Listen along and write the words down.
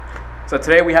So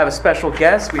today we have a special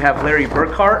guest. We have Larry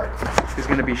Burkhart, who's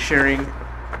going to be sharing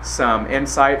some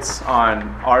insights on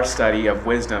our study of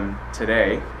wisdom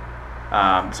today.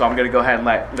 So I'm going to go ahead and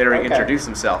let Larry introduce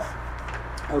himself.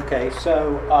 Okay,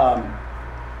 so let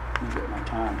me get my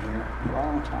time here.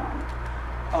 Wrong time.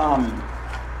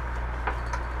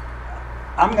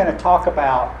 I'm going to talk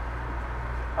about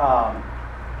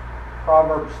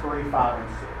Proverbs 3, 5, and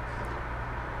 6.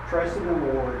 Trust in the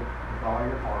Lord with all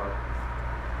your heart,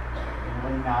 and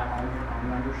lean not on your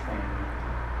own understanding.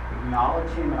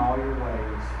 Acknowledge Him in all your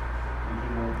ways, and He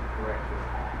will direct your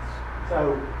paths.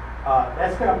 So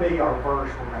that's going to be our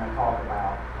verse we're going to talk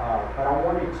about. But I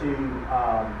wanted to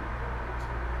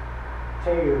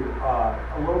tell you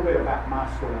a little bit about my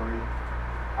story,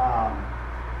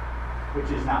 which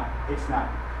is not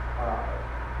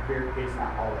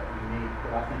all that unique,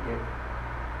 but I think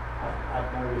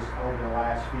I've noticed over the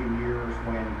last few years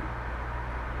when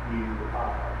you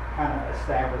kind of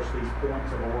establish these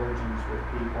points of origins with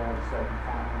people and stuff, you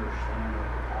kind of understand what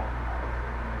we're talking about.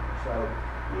 So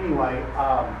anyway,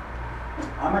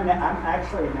 I'm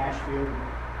actually a Nashvilleian.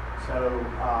 So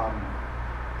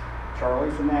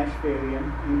Charlie's a Nashvilleian.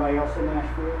 Anybody else a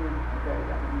Nashvilleian? Okay,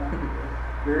 that one.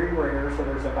 Very rare. So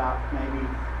there's about maybe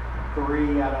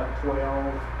 3 out of 12,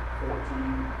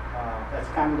 14. That's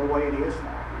kind of the way it is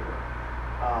now here.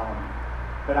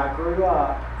 But I grew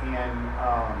up in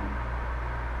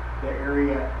the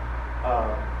area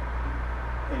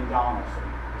in Donaldson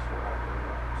is where I grew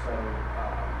up. So,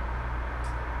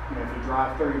 if you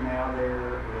drive through now there,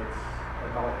 they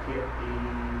call it hippie,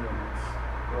 and it's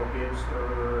real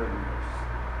hipster, and there's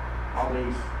all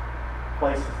these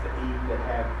places to eat that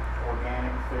have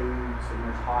organic foods, and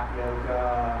there's hot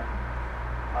yoga.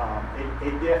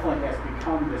 It definitely has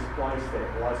become this place that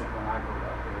it wasn't when I grew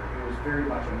up there. It was very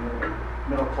much a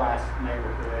middle class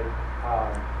neighborhood.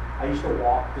 I used to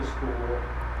walk to school.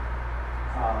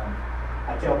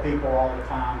 I tell people all the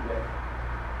time that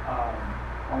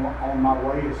on my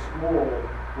way to school,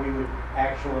 we would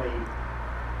actually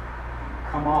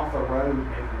come off the road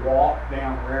and walk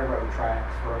down railroad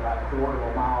tracks for about a quarter of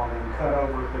a mile and then cut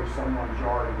over through someone's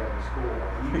yard and go to school.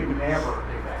 You could never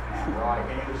do that now, right?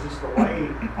 And it was just the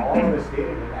way all of us did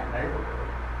it in that neighborhood.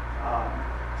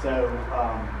 So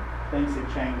things have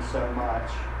changed so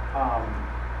much.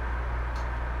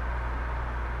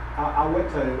 I went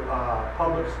to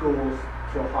public schools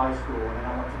till high school, and then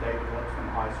I went to David Lipscomb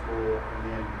High School,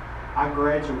 and then I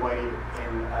graduated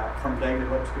from David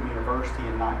Lipscomb University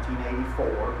in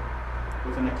 1984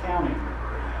 with an accounting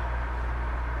degree,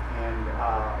 and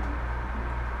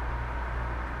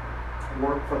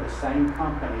worked for the same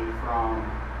company from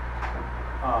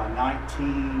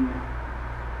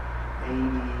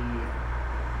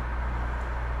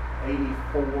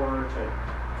 1984 to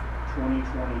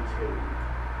 2022.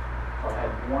 So I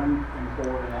had one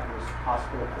employer, and that was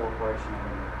Hospital Corporation of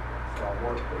America. So I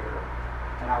worked there,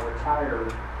 and I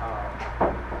retired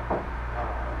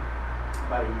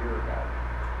about a year ago.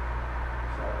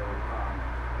 So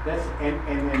that's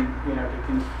and then to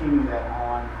continue that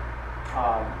on,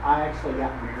 I actually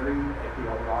got married at the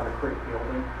old Otter Creek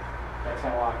building. That's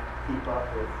how I keep up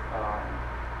with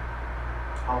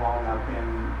how long I've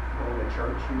been going to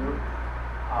church here.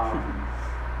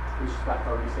 Which is about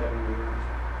 37 years.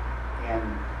 And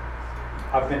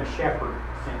I've been a shepherd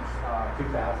since 2001,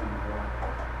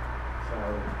 so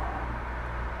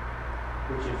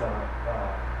which is an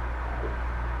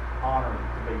honor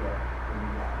to be there for you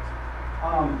guys.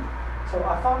 So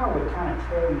I thought I would kind of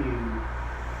tell you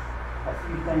a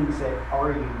few things that are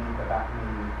unique about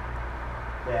me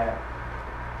that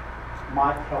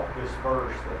might help this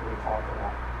verse that we talk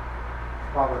about,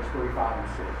 Proverbs 3, 5, and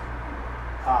 6.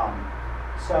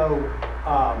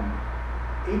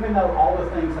 Even though all the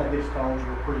things I just told you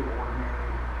are pretty ordinary,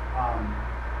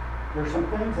 there's some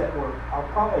things that are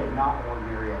probably not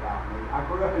ordinary about me. I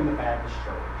grew up in the Baptist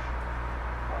church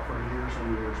for years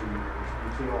and years and years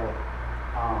until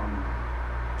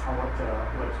I went to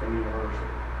Lipscomb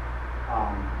University.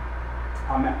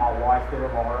 I met my wife there,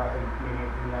 Laura, who many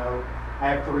of you know.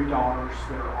 I have 3 daughters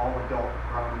that are all adult,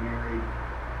 grown, married,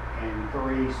 and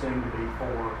 3, soon to be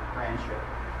 4 grandchildren.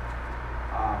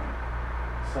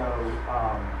 So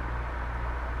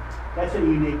that's a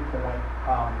unique point.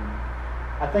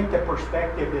 I think the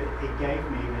perspective that it gave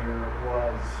me there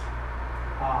was,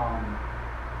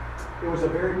 it was a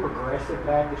very progressive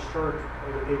Baptist church.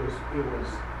 It was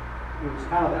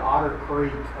kind of the Otter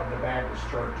Creek of the Baptist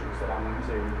churches that I went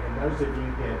to. And those of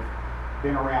you that have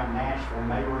been around Nashville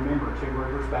may remember Two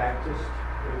Rivers Baptist.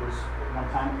 It was, at one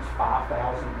time, it was 5,000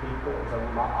 people. It was over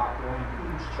by Aqualand,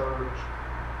 huge church.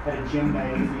 Had a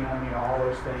gymnasium, all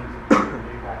those things that you could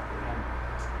do back then.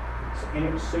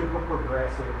 it was super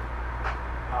progressive.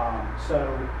 So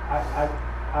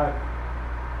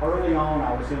early on,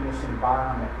 I was in this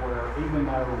environment where, even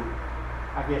though,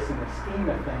 I guess in the scheme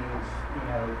of things,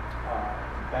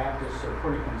 Baptists are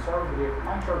pretty conservative,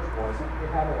 my church wasn't.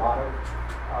 It had a lot of,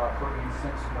 for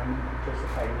instance, women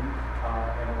participating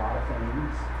in a lot of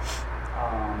things.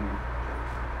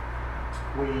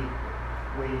 We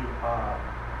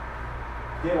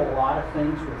did a lot of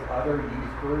things with other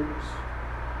youth groups,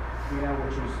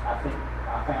 which was, I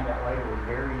found out later, was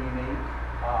very unique.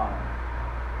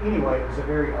 Anyway, it was a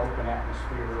very open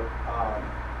atmosphere.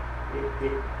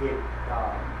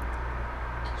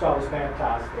 So I was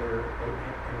baptized there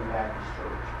in the Baptist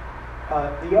church.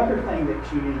 The other thing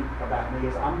that's unique about me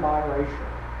is I'm biracial.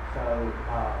 So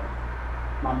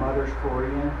my mother's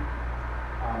Korean.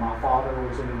 My father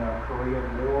was in the Korean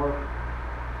War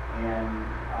and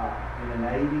in the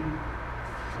Navy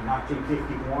in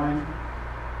 1951.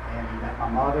 And he met my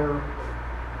mother.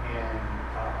 And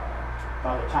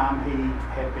by the time he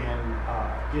had been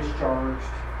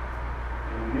discharged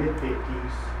in the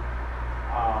mid-50s,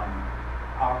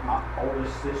 my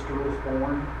oldest sister was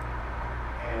born,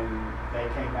 and they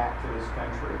came back to this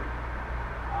country.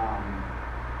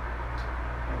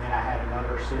 And then I had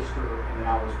another sister, and then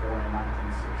I was born in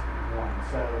 1961.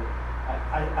 So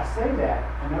I say that,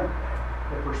 and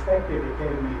the perspective it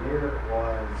gave me there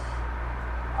was,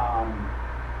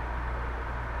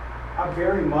 I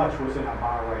very much was in a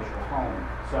biracial home.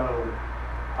 So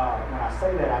when I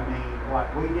say that, I mean,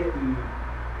 we didn't,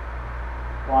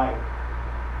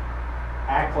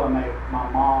 acclimate my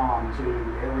mom to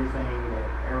everything that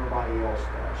everybody else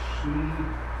does. She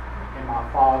and my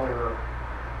father,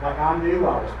 I knew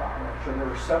I was biracial. There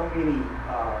were so many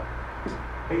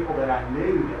people that I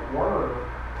knew that were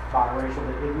biracial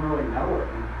that didn't really know it,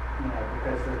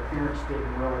 because their parents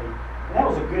didn't really, and that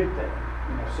was a good thing,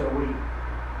 so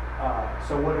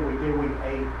so what did we do? We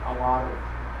ate a lot of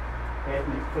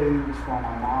ethnic foods from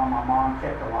my mom. My mom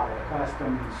kept a lot of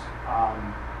customs.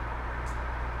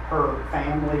 Her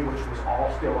family, which was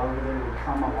all still over there, would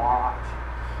come a lot,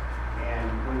 and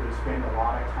we would spend a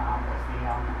lot of time with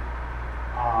them.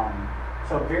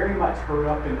 So very much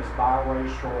grew up in this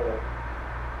biracial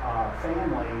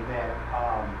family that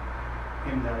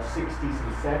in the 60s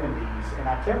and 70s, and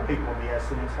I tell people this,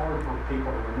 and it's hard for people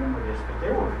to remember this, but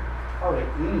there were hardly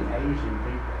any Asian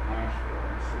people in Nashville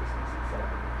in the 60s and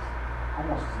 70s.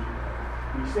 Almost zero.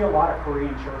 You see a lot of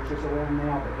Korean churches around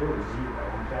now, but there was zero,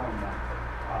 I'm telling you.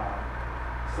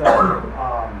 So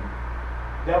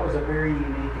that was a very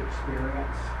unique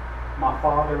experience. My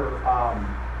father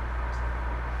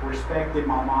respected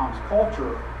my mom's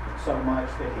culture so much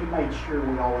that he made sure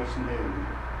we always knew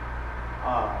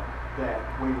that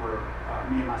we were,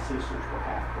 me and my sisters were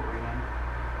half Korean.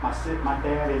 My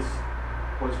dad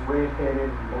was redheaded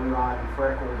and blue-eyed and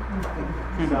freckled.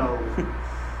 So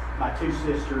my two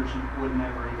sisters, you would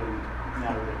never even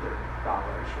know that they're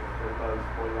biracial. They're both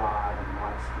blue-eyed and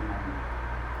light-skinned.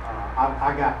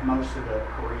 I got most of the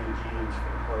Korean genes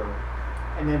from her.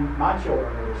 And then my children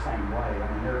are the same way. I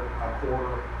mean, they're a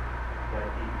quarter, but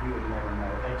you would never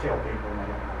know. They tell people and they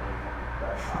don't believe them.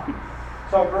 But,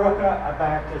 so I grew up a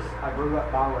Baptist. I grew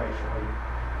up biracially,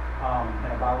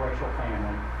 in a biracial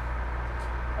family.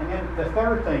 And then the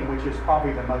third thing, which is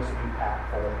probably the most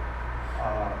impactful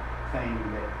thing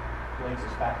that links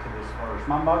us back to this verse,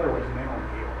 my mother was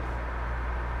mentally ill.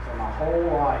 So my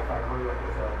whole life I grew up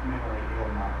with a mentally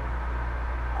ill mother.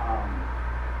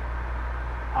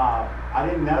 I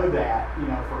didn't know that,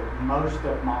 for most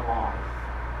of my life.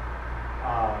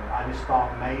 I just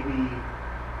thought maybe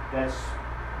that's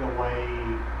the way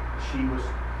she was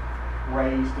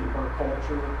raised in her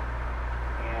culture,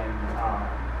 and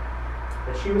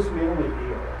but she was mentally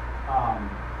ill,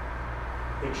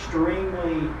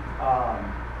 extremely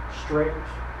strict,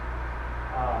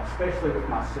 especially with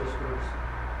my sisters.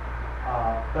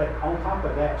 But on top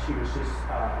of that, she was just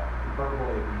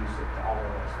verbally abusive to all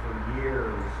of us for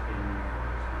years and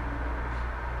years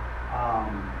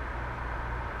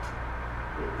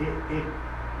and years.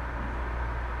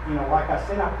 Like I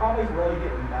said, I probably really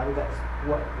didn't know that's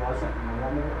what wasn't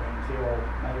normal until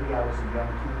maybe I was a young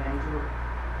teenager.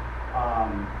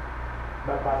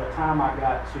 But by the time I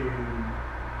got to,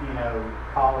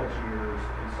 college years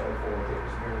and so forth, it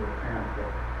was very apparent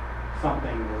that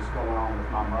something was going on with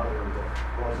my mother that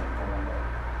wasn't normal.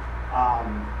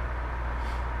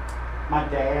 My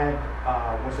dad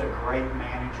was a great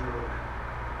manager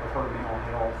of her mental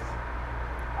health.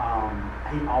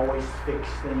 He always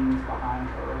fixed things behind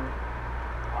her.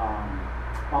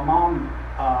 My mom,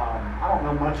 I don't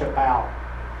know much about,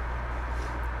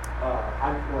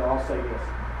 I'll say this.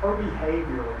 her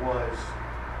behavior was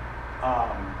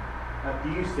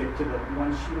abusive to the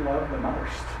ones she loved the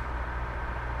most.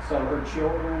 So her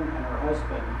children and her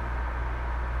husband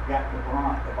got the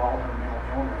brunt of all her mental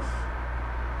illness.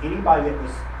 Anybody that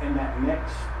was in that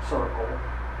next circle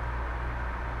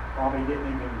probably didn't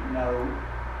even know,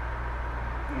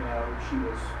 she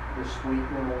was this sweet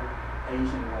little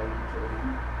Asian lady to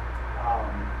them.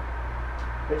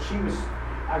 But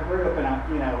I grew up in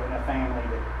a family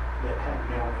that had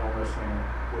mental illness in it,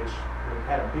 which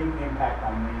had a big impact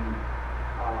on me,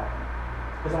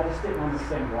 because I just didn't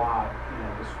understand why,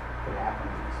 this could happen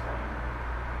in this family.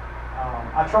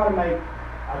 I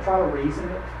try to reason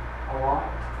it a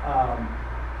lot.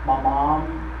 My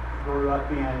mom grew up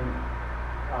in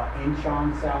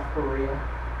Incheon, South Korea.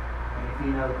 And if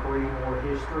you know Korean War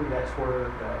history, that's where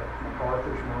the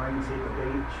MacArthur's Marines hit the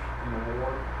beach in the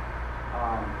war.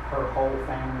 Her whole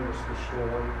family was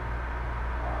destroyed.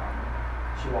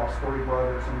 She lost 3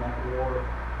 brothers in that war.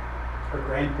 Her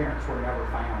grandparents were never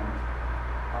found.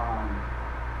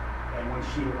 And when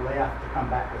she left to come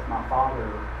back with my father,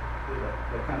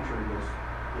 the country was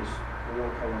just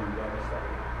war-torn and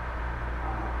devastated.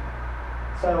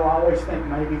 So I always think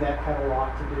maybe that had a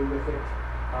lot to do with it.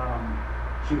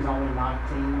 She was only 19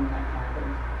 when that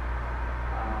happened.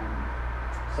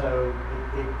 So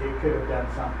it could have done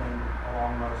something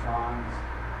along those lines.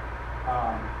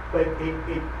 But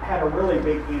it had a really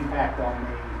big impact on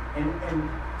me.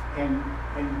 And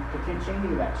to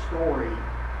continue that story,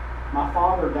 my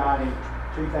father died in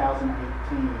 2018,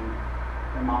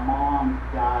 and my mom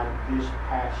died this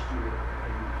past year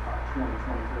in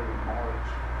 2023 in March.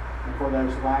 And for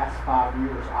those last 5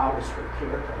 years, I was her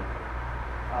caretaker.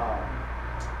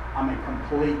 I'm a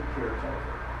complete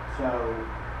caretaker. So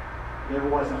there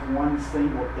wasn't one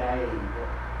single day that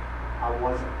I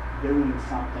wasn't doing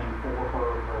something for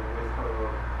her or with her.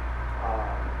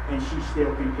 And she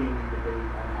still continued to be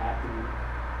unhappy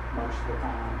most of the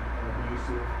time and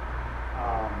abusive.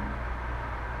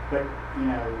 But,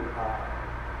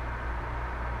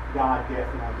 God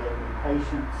definitely gave me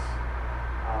patience.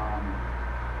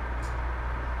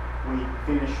 We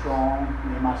finished strong.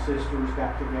 Me and my sisters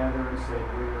got together and said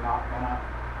we're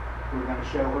going to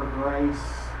show her grace.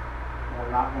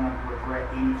 We're not going to regret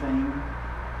anything.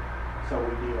 So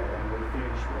we did, and we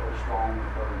finished really strong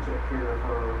with her and took care of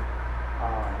her.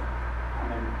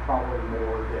 Probably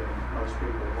more than most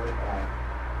people would have.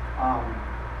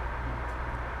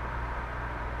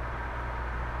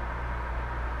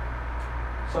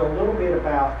 So a little bit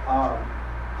about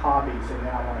hobbies, and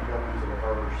then I want to go into the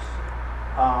verse.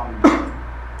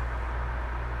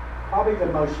 Probably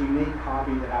the most unique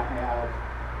hobby that I have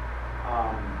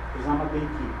is I'm a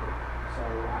beekeeper. So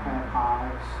I have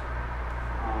hives.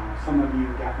 Some of you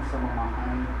have gotten some of my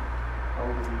honey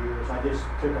over the years. I just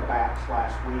took a batch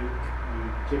last week. We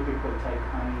typically take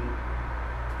honey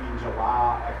in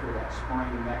July after that spring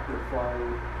nectar flow.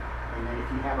 And then if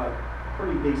you have a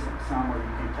pretty decent summer,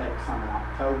 you can take some in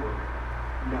October.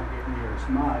 You don't get near as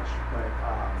much, but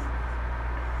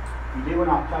you do in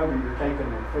October, you're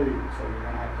taking their food, so you're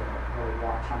going to have to really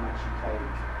watch how much you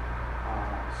take.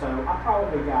 So I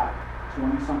probably got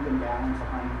 20-something gallons of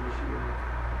honey this year.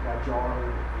 Got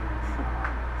jarred.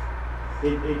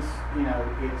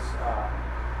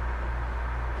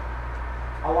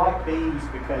 I like bees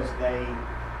because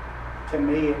to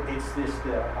me, it's just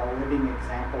a living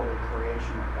example of the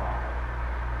creation of God.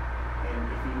 And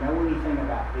if you know anything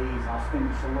about bees, I'll spend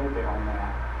just a little bit on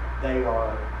that. They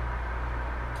are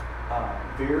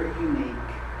very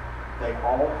unique. They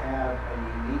all have a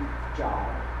unique job.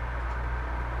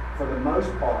 For the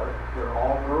most part, they're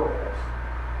all girls.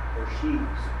 They're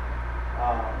sheaves.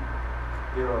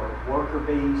 There are worker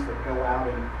bees that go out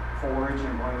and forage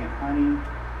and bring in honey.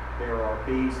 There are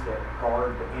bees that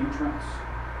guard the entrance.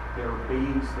 There are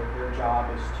bees that their job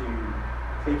is to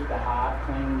keep the hive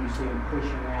clean. You see them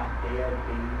pushing out dead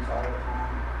bees all the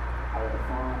time out of the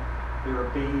front. There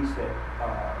are bees that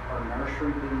are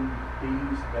nursery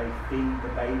bees. They feed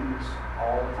the babies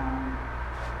all the time.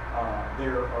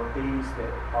 There are bees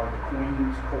that are the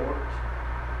queen's court,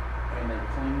 and they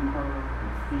clean her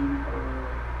and feed her,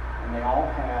 and they all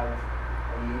have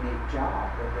a unique job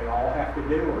that they all have to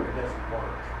do or it doesn't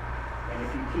work. And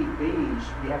if you keep bees,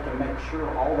 you have to make sure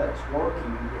all that's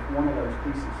working. If one of those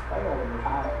pieces fail, your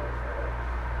hive will fail.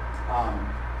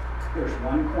 There's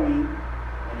one queen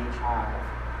in each hive.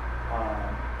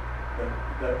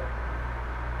 The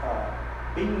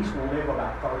bees will live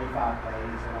about 35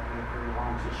 days. They don't live very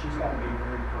long, so she's got to be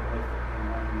very prolific in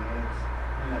laying eggs.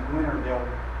 In the winter, they'll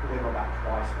live about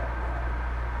twice that long.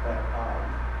 But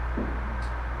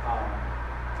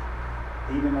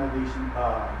even though these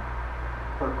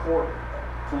her court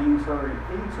cleans her and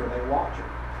feeds her, they watch her.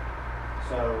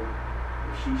 So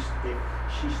if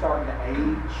she's starting to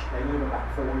age, they live about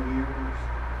 4 years,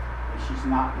 and she's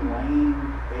not laying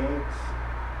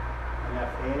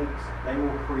enough eggs, they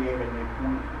will create a new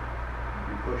queen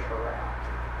and push her out.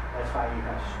 That's how you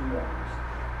have swarms.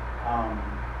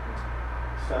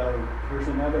 So here's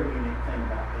another unique thing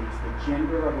about bees. The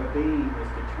gender of a bee is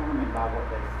determined by what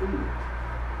they feed.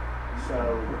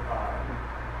 So,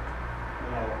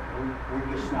 we're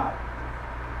just not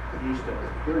used to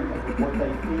doing that. But what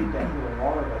they feed that little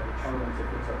larva determines if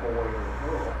it's a boy or a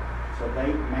girl. So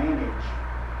they manage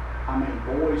how many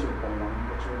boys are born,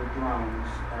 which are the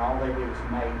drones, and all they do is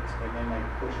mate, and then they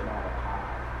push it out of the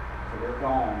hive. So they're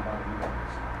gone by the middle of the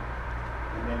summer.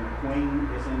 And then the queen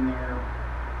is in there.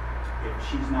 If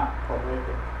she's not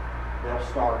prolific, they'll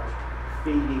start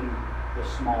feeding the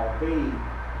small bee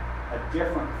a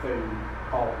different food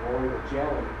called royal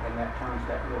jelly, and that turns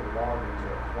that little larva into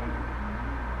a queen.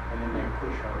 And then they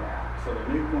push her out. So the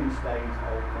new queen stays, the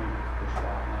old queen gets pushed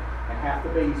out. And half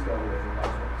the bees go with her. That's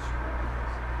what the swarm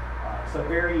is. So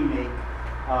very unique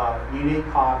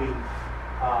hobby.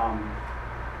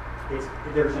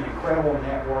 There's an incredible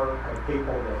network of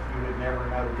people that you would never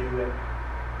know do it.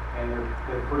 And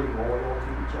they're pretty loyal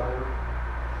to each other.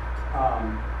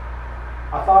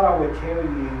 I thought I would tell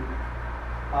you,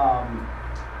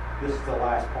 this is the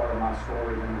last part of my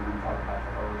story, then we're going to talk about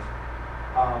the hers.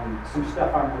 Some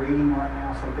stuff I'm reading right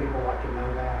now, some people like to know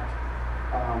that.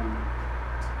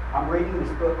 I'm reading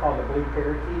this book called The Blue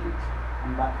Parakeet.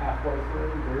 I'm about halfway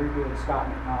through. Very good.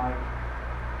 Scott McKnight.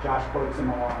 Josh quotes him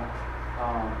a lot.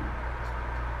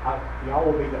 Y'all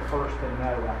will be the first to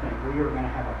know, I think, we are going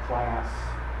to have a class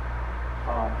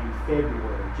in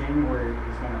February. January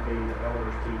is going to be the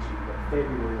elders teaching, but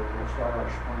February we'll start our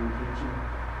spring teaching.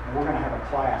 And we're going to have a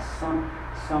class, some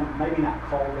maybe not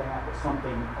called that, but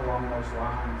something along those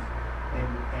lines.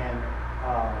 And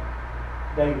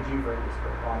David, you've read this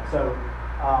book, right? So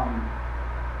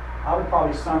I would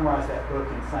probably summarize that book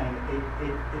in saying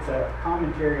it's a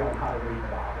commentary on how to read the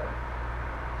Bible.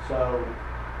 So,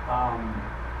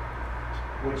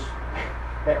 which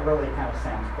that really kind of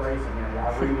sounds crazy.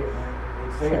 I read it and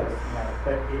it says,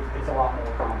 but it's a lot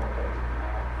more complicated than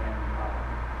that.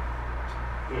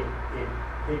 And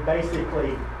it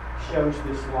basically shows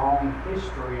this long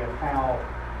history of how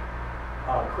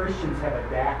Christians have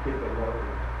adapted the Word.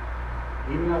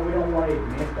 Even though we don't want to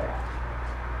admit that,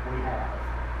 we have.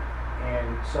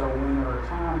 And so when there are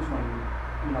times when,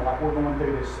 like we're going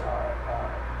through this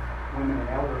women and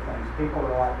elder things, people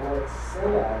are like, well, it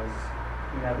says,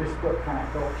 this book kind of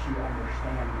helps you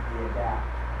understand the adapt.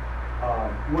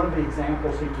 One of the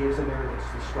examples he gives in there that's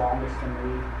the strongest to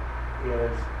me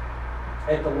is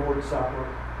at the Lord's Supper,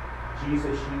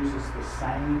 Jesus uses the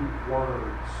same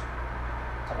words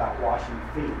about washing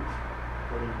feet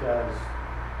when he does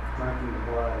drinking the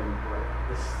blood and the bread.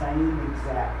 The same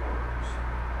exact words.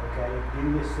 Okay?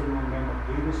 Do this in remembrance.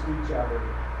 Do this to each other.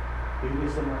 Do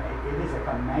this in remembrance. It is a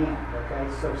command. Okay?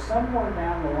 So somewhere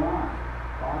down the line,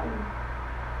 right,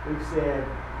 we've said,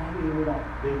 maybe we don't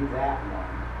do that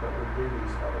one, but we do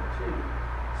these other two.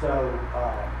 So,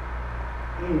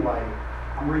 anyway,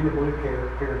 I'm reading the Blue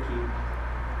Parakeet.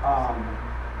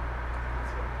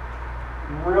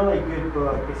 Really good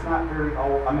book. It's not very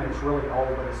old. It's really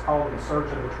old, but it's called In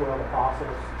Search of the 12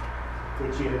 Apostles,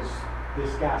 which is,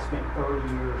 this guy spent 30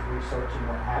 years researching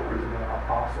what happened to the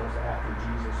apostles after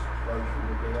Jesus rose from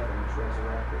the dead and was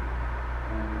resurrected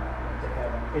and went to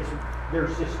heaven.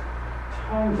 There's just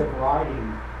tons of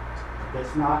writing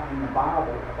that's not in the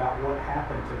Bible about what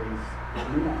happened to these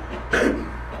men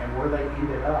and where they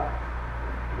ended up.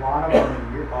 A lot of them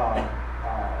in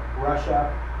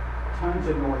Russia, tons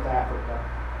in North Africa.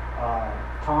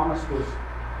 Thomas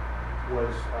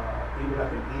ended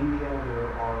up in India. There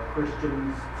are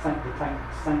Christians,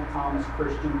 St. Thomas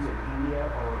Christians in India,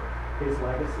 or his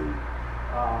legacy.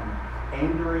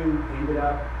 Andrew ended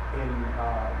up in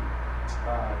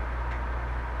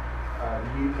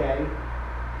the UK,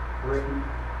 Britain.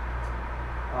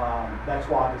 That's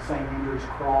why the St. Andrew's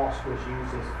Cross was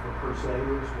used for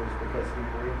Crusaders, was because he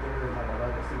lived there and had a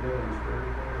legacy there and was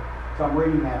buried there. So I'm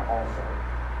reading that also.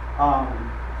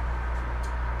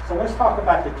 So let's talk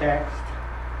about the text.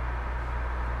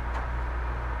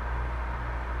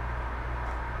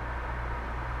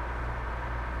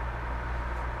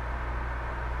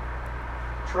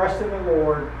 Trust in the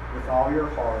Lord with all your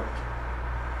heart.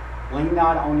 Lean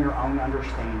not on your own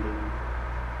understanding.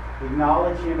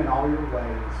 Acknowledge Him in all your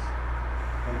ways,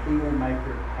 and He will make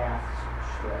your paths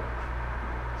straight.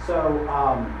 So,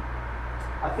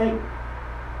 I think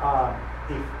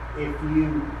if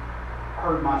you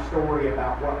heard my story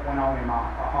about what went on in my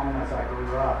home as I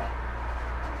grew up,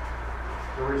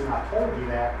 the reason I told you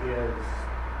that is,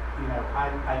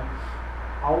 I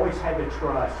always had to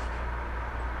trust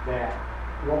that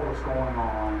what was going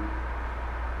on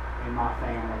in my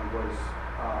family was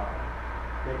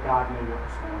that God knew what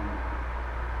was going on.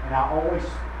 And I always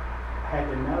had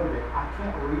to know that I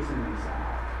can't reason this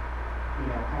out.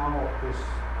 How this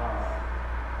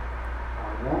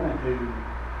woman who,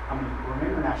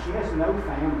 remember now, she has no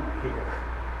family here.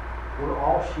 We're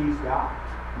all she's got,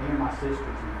 me and my sisters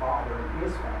and father and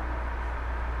his family.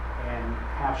 And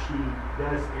how she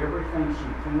does everything she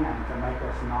can to make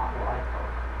us not like her.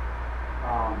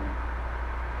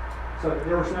 So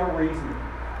there was no reason to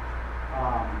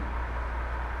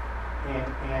do that.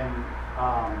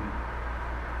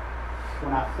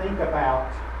 When I think about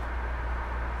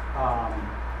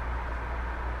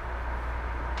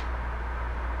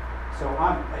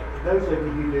those of you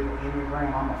who do the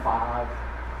Enneagram, I'm a 5,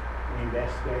 an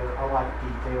investigator. I like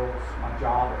details. My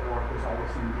job at work is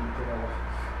always in details.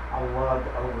 I love to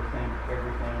overthink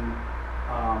everything.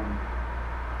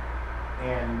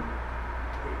 And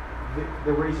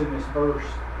the reason this verse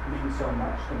means so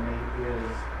much to me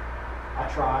is I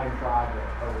tried to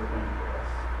overthink this.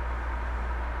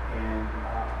 And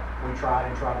we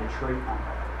tried to treat my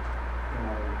mother.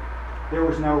 There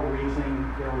was no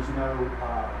reasoning. There was no,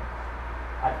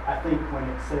 I think when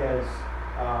it says,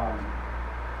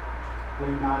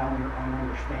 lean not on your own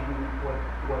understanding, what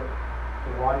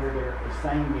the writer there is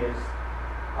saying is,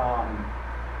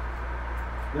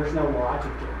 there's no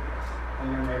logic in this,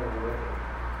 and there never will be.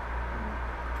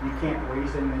 You can't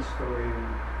reason this through.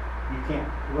 You can't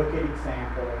look at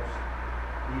examples.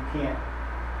 You can't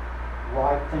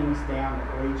write things down that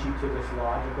lead you to this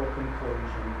logical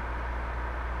conclusion.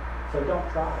 So don't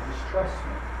try. Just trust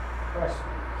me. Trust me.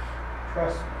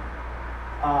 Trust me.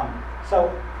 So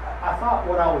I thought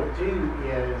what I would do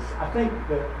is, I think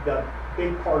the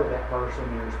big part of that verse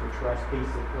in there is the trust piece,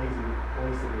 at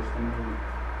least it is to me.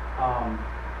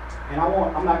 And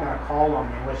I'm not going to call on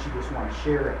you unless you just want to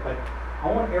share it, but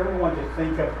I want everyone to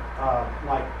think of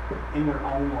like in their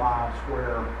own lives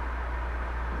where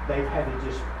they've had to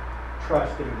just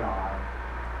trust in God.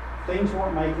 Things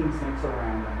weren't making sense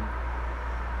around them.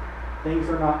 Things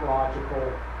are not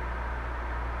logical.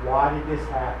 Why did this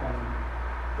happen?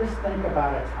 Just think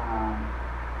about a time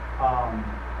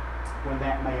when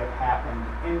that may have happened.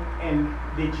 And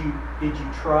did you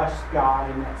trust God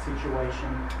in that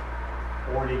situation?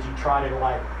 Or did you try to,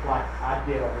 like I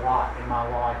did a lot in my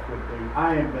life, would be,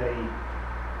 I am the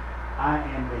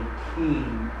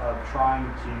king of trying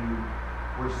to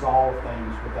resolve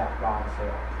things without God's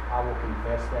help. I will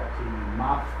confess that to you.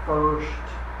 My first,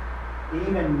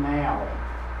 even now,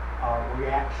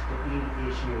 reaction to any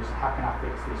issue is, how can I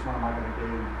fix this? What am I going to do?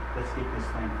 Let's get this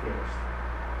thing fixed.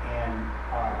 And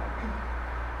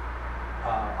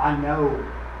I know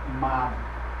my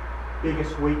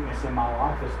biggest weakness in my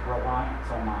life is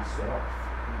reliance on myself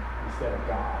instead of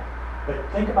God. But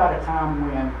think about a time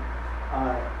when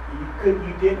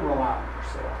you didn't rely on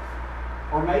yourself.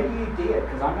 Or maybe you did,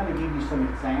 because I'm going to give you some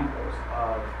examples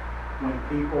of when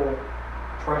people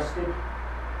trusted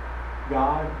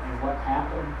God and what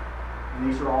happened. And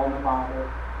these are all in the Bible.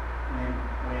 And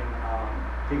when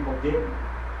people didn't.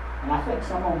 And I think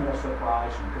some of them will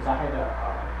surprise you, because I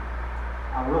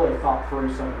really thought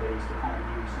through some of these to kind of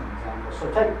give you some examples.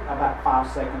 So take about 5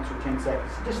 seconds or 10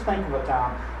 seconds. Just think of a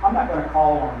time. I'm not going to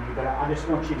call on you, but I just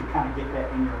want you to kind of get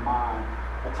that in your mind.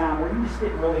 A time where you just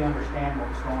didn't really understand what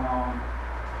was going on,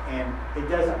 and it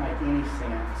doesn't make any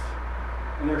sense,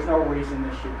 and there's no reason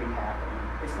this should be happening.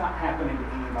 It's not happening to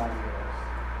anybody else.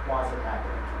 Why is it happening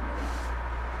to me?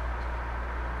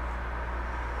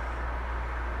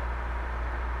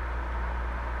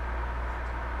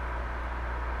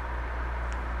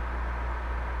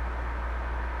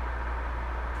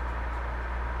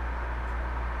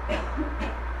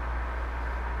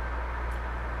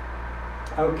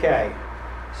 Okay,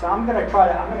 so I'm going to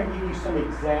give you some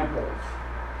examples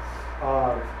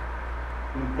of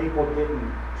when people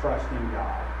didn't trust in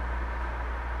God.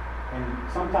 And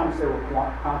sometimes there were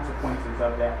consequences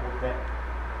of that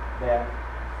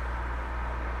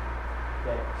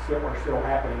are still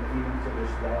happening even to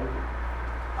this day.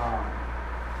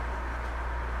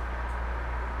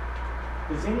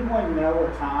 Does anyone know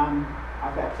a time?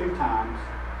 I've got 2 times.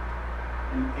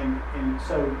 And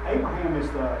so Abraham is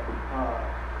the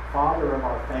father of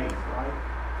our faith, right?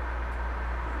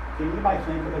 Can anybody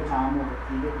think of a time where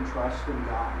he didn't trust in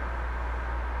God? I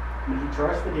mean, he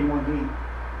trusted him when he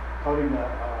told him to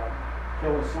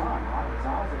kill his son, right? His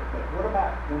Isaac. But what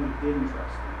about when he didn't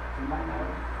trust him? Does anybody know?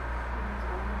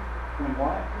 When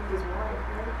what? With his wife,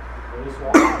 right? With his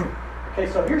wife. Okay,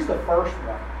 so here's the first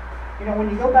one. You know, when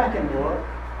you go back and look,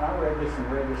 I read this and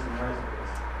read this and read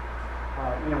this.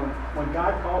 You know, when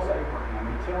God calls Abraham,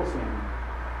 he tells him,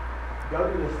 go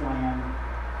to this land.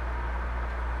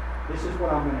 This is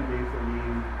what I'm going to do for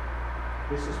you.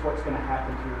 This is what's going to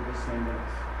happen to your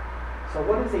descendants. So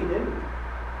what does he do?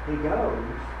 He goes,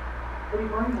 but he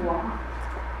brings Lot.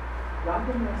 God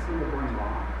didn't ask him to bring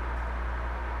Lot.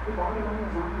 He brought him on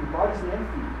his own. He brought his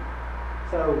nephew.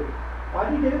 So why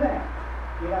did he do that?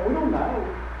 You know, we don't know.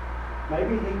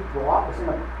 Maybe Lot was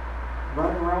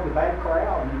running around the bad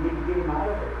crowd and you need to get him out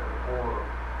of there. Or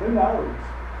who knows?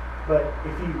 But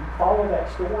if you follow that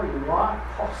story, Lot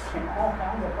cost him all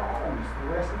kinds of problems the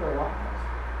rest of their lives.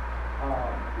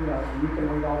 You know, and you can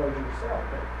read all those yourself.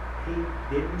 But he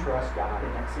didn't trust God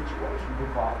in that situation. He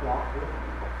brought Lot with him.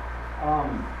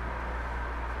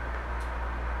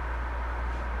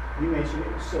 You mentioned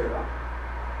it was Sarah.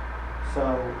 So,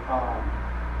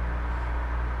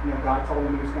 you know, God told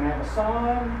him he was going to have a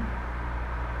son.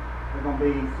 They're going to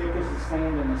be thick as the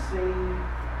sand in the sea.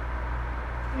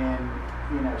 And,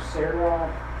 you know, Sarah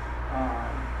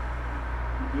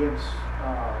gives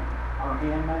her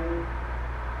handmaid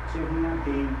to him.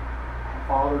 He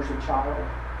fathers a child.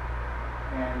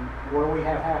 And what do we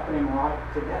have happening right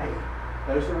today?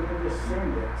 Those are the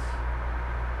descendants,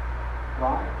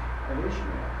 right, of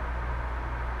Ishmael.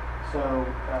 So,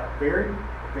 very,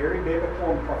 very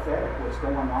biblical and prophetic what's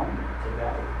going on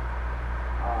today.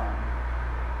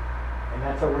 And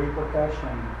that's a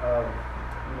repercussion of,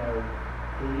 you know,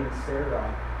 he and Sarah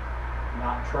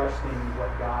not trusting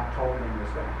what God told him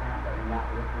was going to happen and not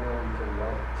willing to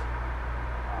wait.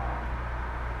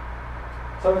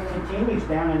 So it continues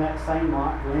down in that same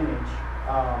lineage.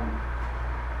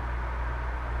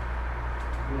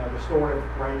 You know, the story of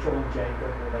Rachel and Jacob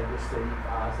where they deceive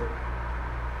Isaac.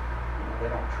 They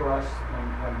don't trust.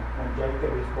 When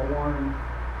Jacob is born,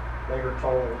 they are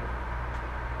told,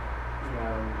 you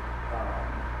know,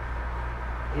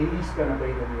 he's going to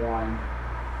be the one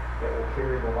that will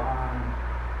carry the line,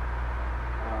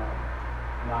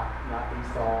 not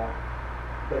Esau.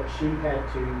 But she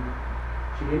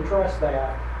didn't trust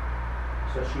that,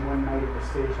 so she went and made a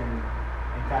decision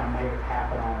and kind of made it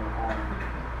happen on her own.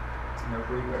 And there's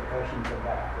repercussions of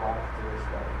that right to this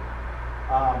day.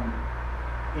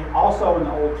 And also in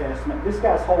the Old Testament, this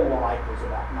guy's whole life was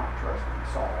about not trusting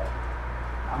Saul.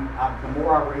 The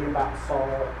more I read about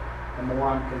Saul, the more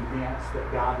I'm convinced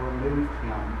that God removed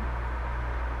him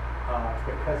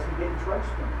because he didn't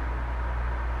trust him.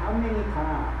 How many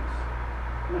times?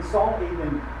 I mean, Saul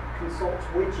even consults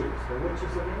witches, the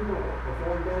witches of Endor,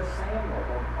 before he does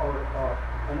Samuel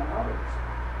and others.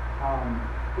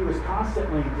 He was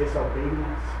constantly in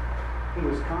disobedience. He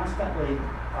was constantly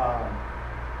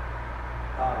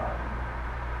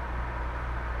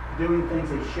doing things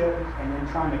he shouldn't and then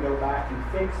trying to go back and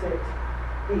fix it.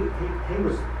 He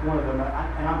was one of them,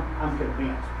 and I'm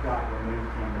convinced God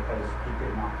removed him because he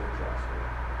could not be trusted.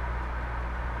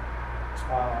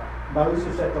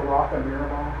 Moses at the rock of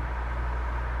Meribah.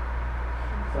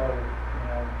 So, you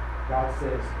know, God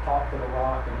says, talk to the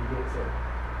rock, and he gets it.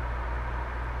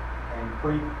 And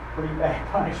pretty bad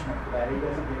punishment for that. He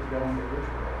doesn't get to go into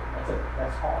Israel.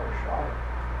 That's harsh, right?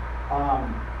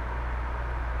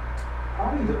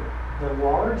 Probably the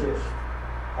largest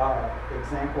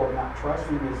example of not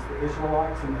trusting is the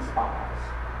Israelites and the spies.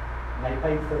 And they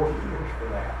paid 40 years for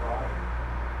that, right?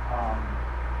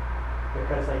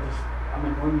 Because they just, I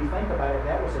mean, when you think about it,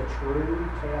 that was a true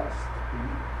test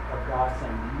of God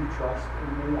saying, do you trust in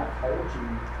me? I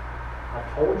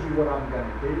told you what I'm going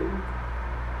to do.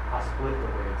 I split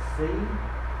the Red Sea.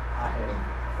 I have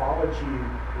followed you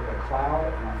with a cloud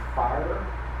and a fire.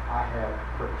 I have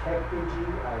protected you.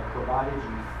 I have provided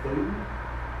you food.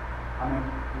 I mean,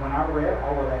 when I read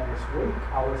all of that this week,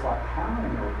 I was like, how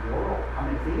in the world? I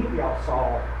mean, if any of y'all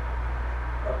saw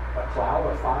a cloud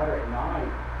of fire at night,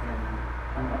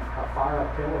 and a fire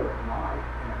pillar at night,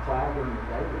 and a cloud during the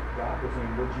day that God was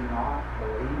in, would you not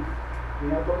believe?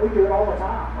 You know, but we do it all the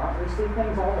time, right? We see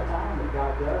things all the time that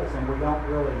God does, and we don't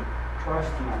really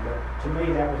trust Him. But to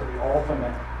me, that was the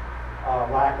ultimate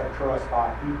lack of trust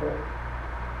by people.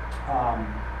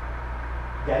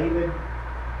 David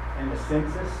and the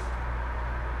census.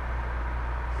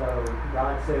 So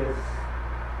God says,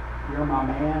 you're my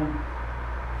man.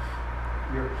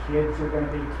 Your kids are going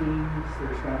to be kings.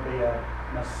 There's going to be a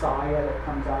Messiah that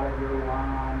comes out of your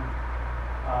line.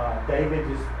 David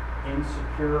is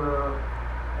insecure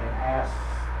and asks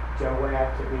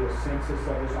Joab to do a census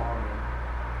of his army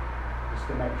just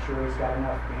to make sure he's got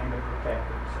enough men to protect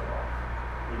himself.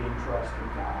 He didn't trust in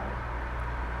God.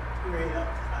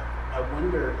 I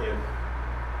wonder if,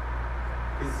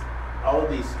 because all of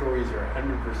these stories are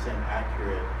 100%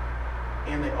 accurate,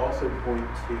 and they also point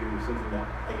to something that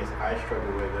I guess I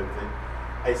struggle with, of that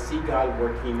I see God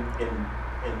working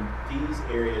in these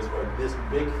areas or this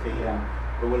big thing,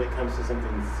 but when it comes to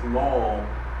something small,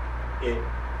 it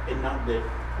not that,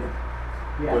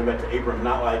 going back to Abram,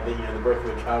 not like that, the birth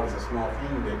of a child is a small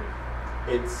thing,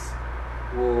 but it's,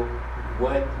 well,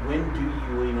 when do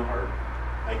you lean on, or,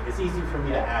 like, it's easy for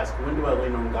me to ask, when do I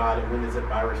lean on God, and when is it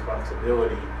my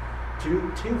responsibility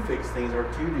to fix things or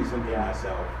to do something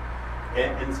myself?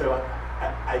 And so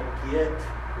I get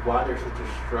why there's such a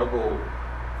struggle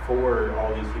for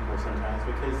all these people sometimes,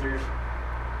 because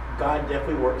God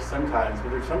definitely works sometimes, but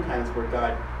there's sometimes where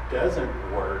God doesn't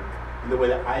work in the way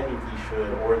that I think He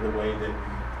should, or in the way that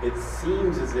it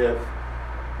seems as if,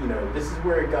 this is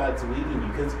where God's leading you.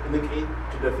 Because in the case,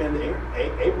 to defend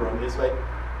Abram, it's like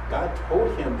God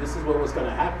told him this is what was going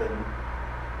to happen,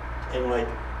 and like,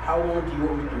 how long do you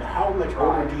want me, and how much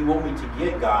older do you want me to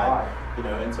get, God?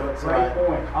 And so it's great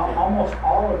point. Almost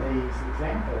all of these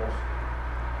examples,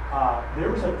 there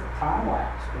was a time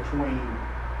lapse between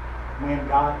when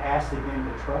God asked them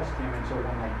to trust Him until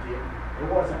when they didn't. It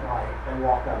wasn't like they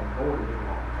walked out the door to do the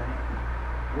wrong thing.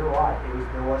 You're right.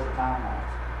 There was a time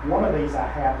lapse. One of these I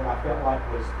have that I felt like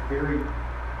was very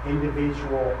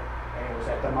individual, and it was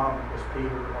at the moment, was Peter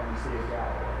on the Sea of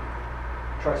Galilee.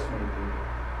 Trust me, Peter.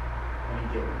 And he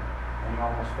didn't. And he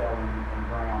almost fell in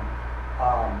ground.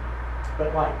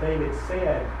 But like David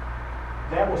said,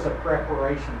 that was a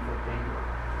preparation for Peter.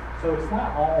 So it's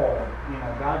not all,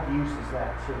 God uses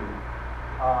that too.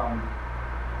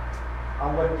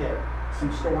 I looked at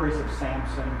some stories of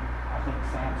Samson. I think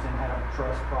Samson had a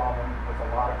trust problem with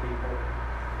a lot of people.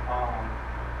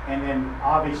 And then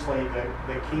obviously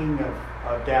the king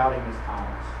of doubting is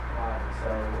Thomas. Right? So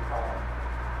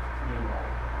anyway.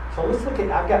 So let's look at,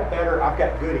 I've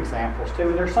got good examples too.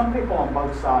 And there's some people on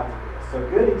both sides of this. So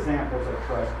good examples of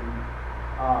trusting.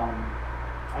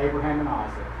 Abraham and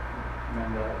Isaac.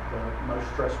 And the most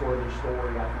trustworthy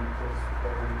story, I think, is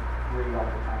that we read all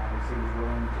the time. He was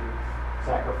willing to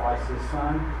sacrifice his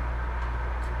son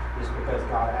just because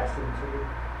God asked him to.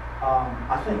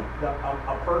 I think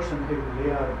a person who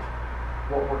lived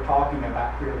what we're talking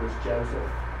about here was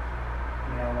Joseph.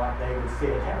 Like David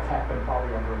said, it happened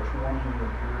probably over a 20-year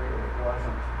period. It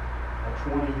wasn't a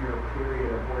 20-year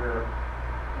period of where,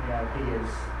 he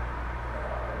is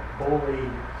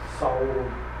bullied, sold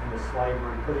into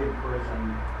slavery, put in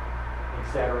prison, et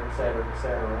cetera,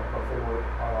 before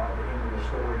the end of the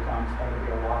story comes. Had to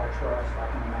be a lot of trust. I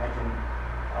can imagine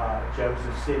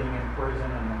Joseph sitting in prison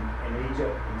in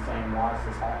Egypt and saying, why is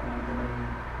this happening to me?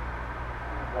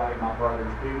 Why did my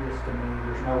brothers do this to me?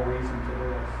 There's no reason to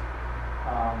this.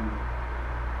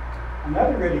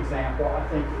 Another good example, I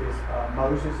think, is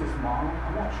Moses' mom.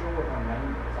 I'm not sure what her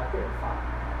name is. I couldn't find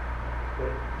that.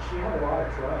 But she had a lot of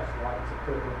trust, like to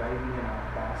put her baby in a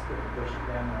basket and push it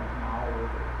down the Nile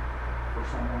River for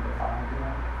someone to find him.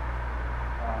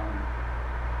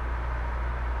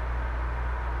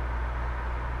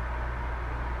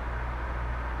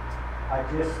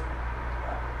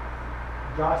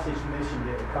 Josh has mentioned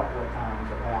it a couple of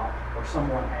times about, or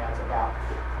someone has, about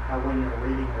how when you're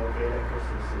reading Leviticus,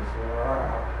 it says,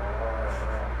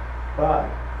 but,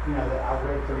 I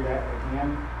read through that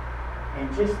again,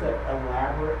 and just the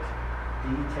elaborate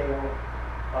detail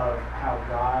of how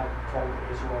God told the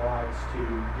Israelites to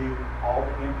do all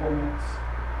the implements,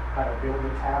 how to build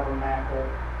the tabernacle,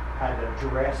 how to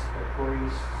dress the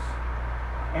priests,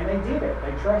 and they did it.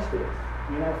 They trusted,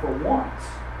 for once.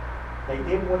 They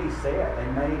did what He said. They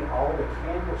made all the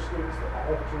candlesticks, the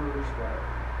altars,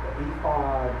 the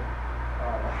ephod,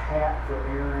 the hat for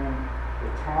Aaron,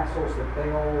 the tassels, the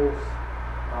bells,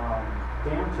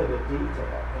 down to the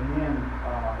detail. And then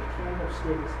the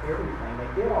candlesticks, everything.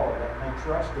 They did all of that, and they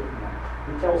trusted Him.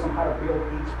 He tells them how to build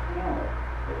each panel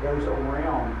that goes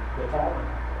around the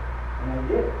tabernacle. And they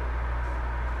did it.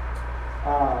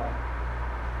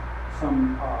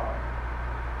 Some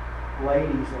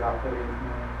ladies that I put in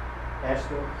here,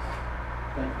 Esther. I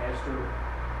think Esther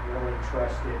really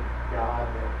trusted God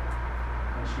that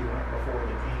when she went before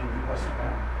the king, He wasn't going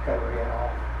to cut her head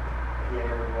off. He had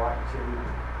every right to.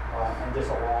 And just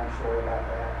a long story about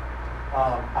that.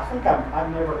 I think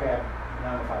I've never had,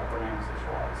 I don't know if I pronounce this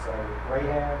right, so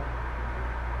Rahab,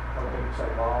 other people say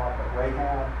Bob, but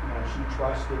Rahab, she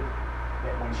trusted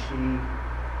that when she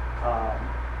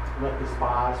let the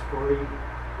spies free,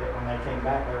 that when they came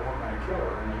back, they weren't going to kill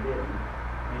her, and they didn't.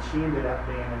 And she ended up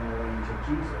being in the lineage of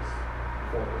Jesus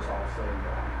before it was all said and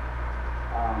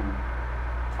done.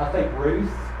 I think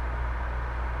Ruth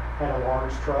had a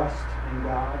large trust in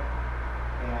God.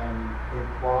 and it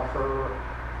brought her,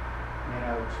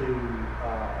 to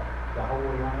the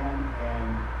Holy Land, and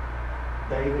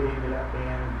David ended up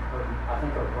being, I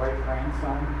think, her great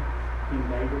grandson. King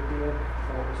David did,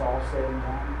 so it was all said and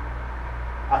done.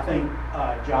 I think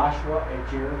Joshua at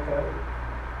Jericho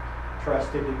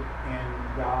trusted in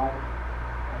God.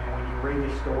 And when you read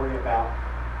his story about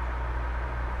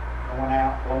going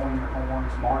out, blowing your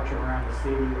horns, marching around the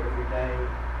city every day,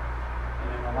 and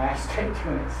then the last day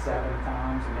doing it 7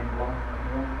 times and then blowing your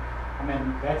horn, I mean,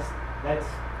 that's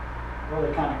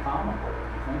really kind of comical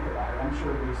when you think about it. I'm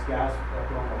sure these guys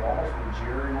up on the walls were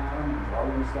jeering at them and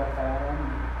throwing stuff at them.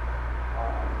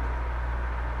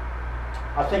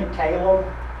 I think Caleb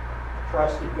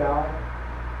trusted God.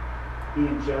 He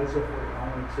and Joseph were the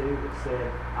only two that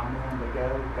said, I'm willing to go.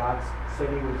 God said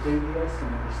he would do this, and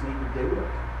we just need to do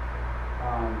it.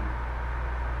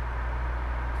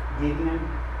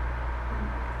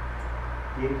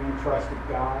 Gideon trusted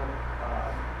God.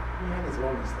 He had his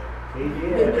moments there. He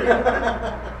did.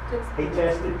 He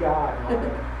tested God.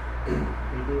 Right?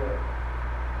 He did.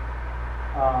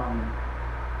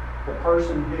 The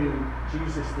person who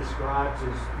Jesus describes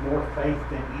as more faith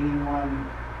than anyone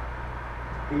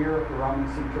here, the Roman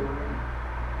centurion,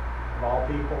 of all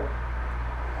people,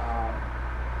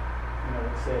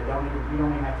 that said, you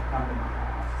don't even have to come to my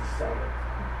house. Just say it.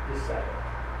 Just say it.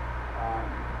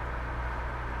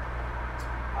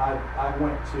 I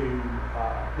went to,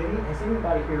 has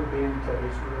anybody here been to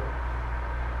Israel?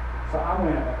 So I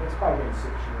went, it's probably been 6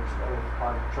 years ago with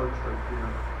our church group here.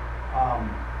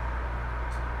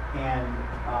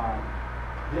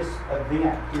 This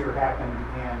event here happened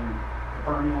in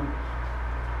Capernaum,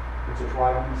 which is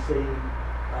right on the sea.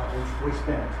 We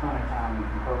spent a ton of time in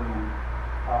Capernaum.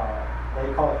 They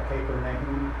call it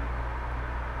Capernaum.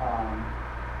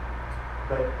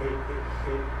 But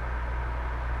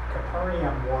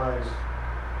Capernaum was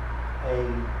a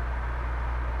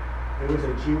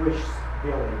Jewish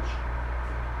village,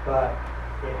 but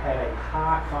it had a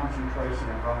high concentration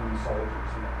of Roman soldiers,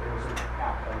 and there was an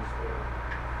outpost there.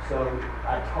 So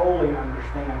I totally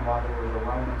understand why there was a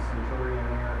Roman centurion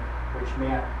there, which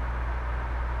meant,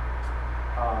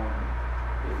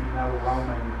 if you know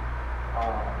Roman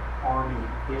army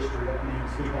history, that means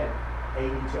he had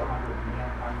 80 to 100 men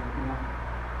under him.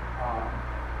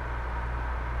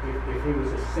 If he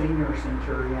was a senior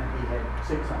centurion, he had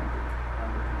 600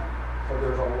 under him. So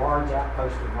there's a large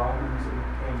outpost of Romans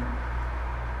in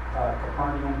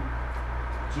Capernaum.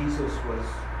 Jesus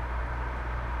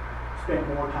spent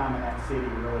more time in that city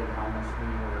really than almost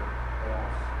anywhere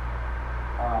else.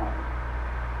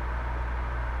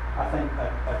 I think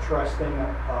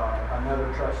another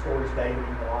trust story is David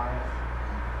and Goliath.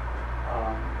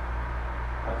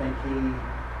 I think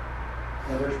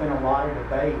there's been a lot of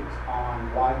debate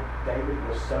on why David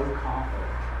was so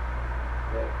confident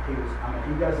that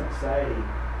he doesn't say,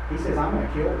 he says, I'm going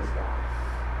to kill this guy,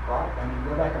 right? I mean,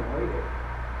 go back and read it.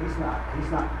 He's not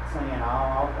saying,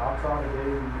 I'll try to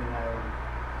do,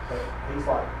 but he's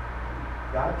like,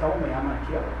 God told me I'm going to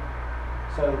kill him.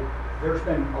 So there's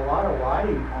been a lot of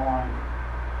writing on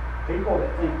people that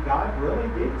think God really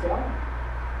did tell him,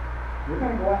 you're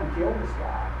going to go out and kill this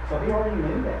guy. So he already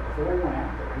knew that before he went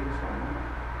out there. He was going to win.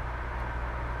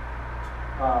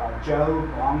 Job,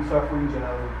 long-suffering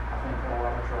Job, I think a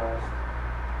lot of trust.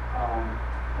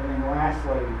 And then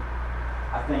lastly,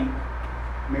 I think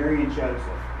Mary and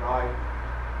Joseph, right?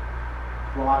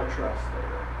 A lot of trust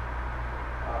there.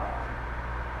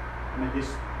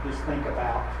 Just think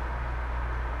about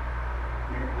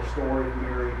the story of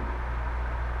Mary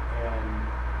and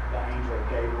the angel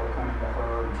Gabriel coming to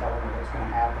her and telling her what's going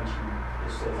to happen. She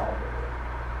just says, I'll do it.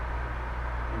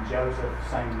 And Joseph,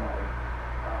 same way.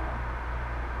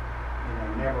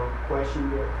 Never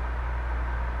questioned it.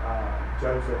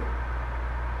 Joseph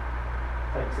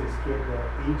takes his kid to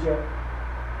Egypt,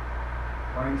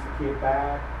 brings the kid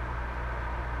back.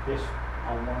 Just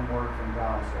on one word from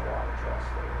God, so a lot of trust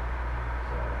there.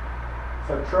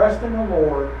 So trust in the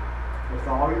Lord with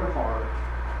all your heart.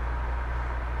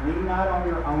 Lean not on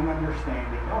your own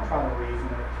understanding. Don't try to reason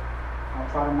it. Don't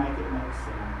try to make it make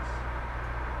sense.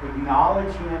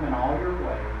 Acknowledge Him in all your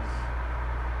ways,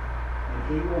 and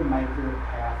He will make your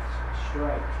paths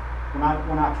straight. When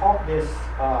I taught this,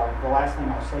 the last thing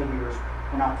I'll say here is,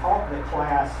 when I taught the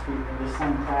class, this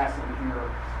same class in here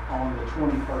on the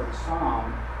 23rd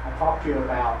Psalm, I talked to you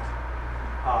about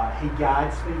He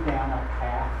guides me down a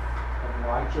path of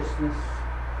righteousness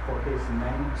for His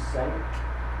name's sake.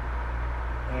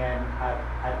 And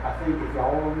I think if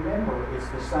y'all remember, it's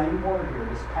the same word here,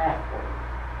 this pathway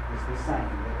is the same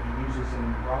that He uses in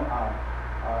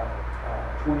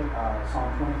Psalm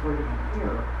 23 and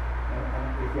here.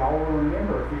 And if y'all will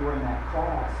remember, if you were in that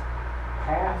class,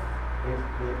 path is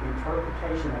the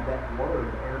interpretation of that word,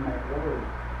 the Aramaic word,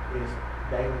 is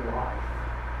daily life.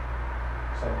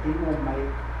 So he will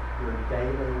make your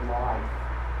daily life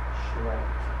straight.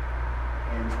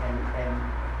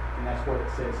 And that's what it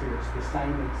says here. It's the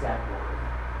same exact word.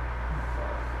 So,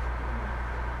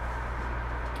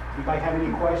 anybody have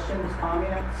any questions,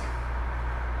 comments?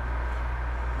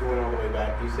 Going all the way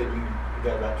back, you said you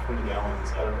got about 20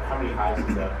 gallons. Out of how many hives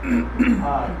is that? 3.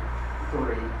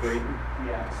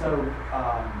 Yeah. So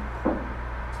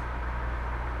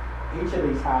each of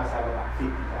these hives have about 50,000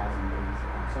 bees in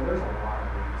them. So there's a lot of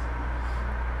bees in them.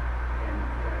 And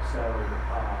so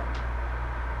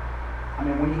I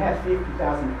mean, when you have 50,000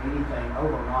 of anything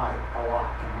overnight, a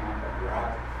lot can happen.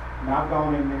 Right. And I've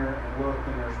gone in there and looked,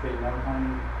 and there's been no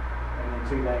honey, and in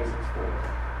 2 days it's full.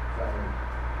 So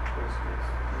they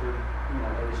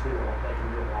just they can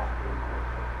do a lot pretty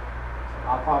quickly. So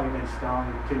I've probably been stung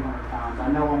 200 times.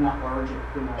 I know I'm not allergic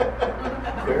to them.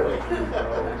 Barely. So,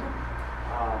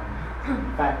 in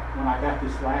fact, when I got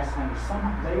this last honey,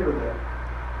 they are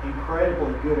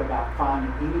incredibly good about finding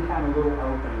any kind of little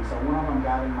opening. So one of them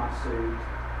got in my suit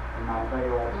and my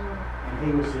veil, and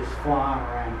he was just flying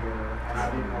around here, and I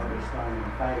didn't want to be stung in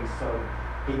the face. So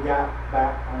he got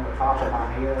back on the top of my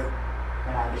head,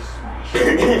 and I just smashed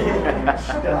it, and it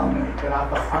stung me. But I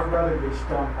thought I'd rather be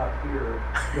stung up here,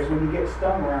 because when you get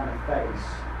stung around the face,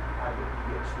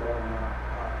 you get swollen up,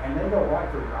 and they go right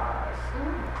through your eyes.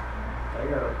 They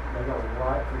go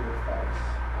right through your face.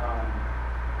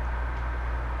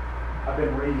 I've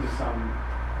been reading some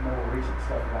more recent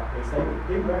stuff about these. They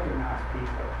do recognize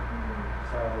people.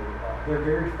 So they're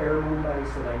very pheromone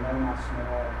based, so they know my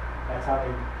smell. That's how they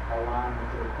align with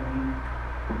their queen.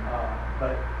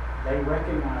 But they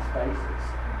recognize faces.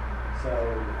 So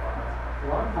a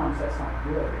lot of times that's not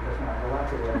good, because when I go out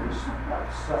there, they just like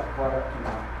suck right up to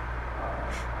my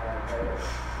veil.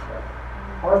 But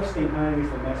harvesting honey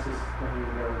is the nicest thing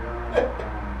you've ever done.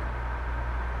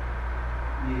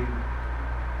 You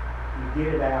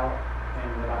get it out, and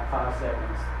in about 5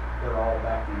 seconds, they're all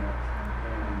back in it.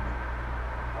 And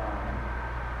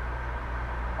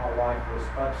my wife was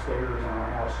upstairs in our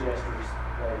house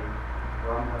yesterday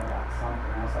grumbling about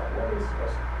something. I was like, what is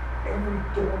this? Every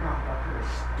doorknob up here is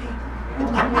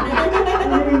stinky. I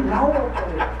didn't know it.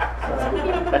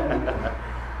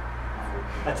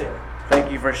 That's it.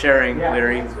 Thank you for sharing, Yeah.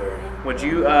 Larry. Would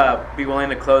you be willing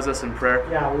to close us in prayer?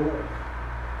 Yeah, we will.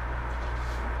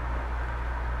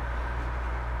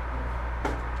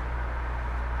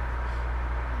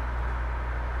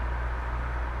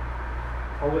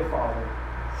 Holy Father,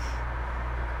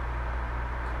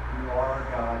 you are our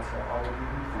God, so I will give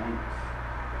you thanks.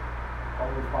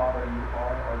 Holy Father, you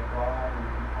are our God,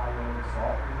 and I will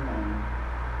exalt your name.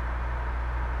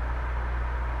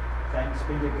 Thanks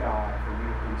be to God for you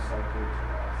being so good to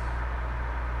us.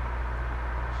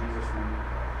 In Jesus' name we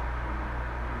pray.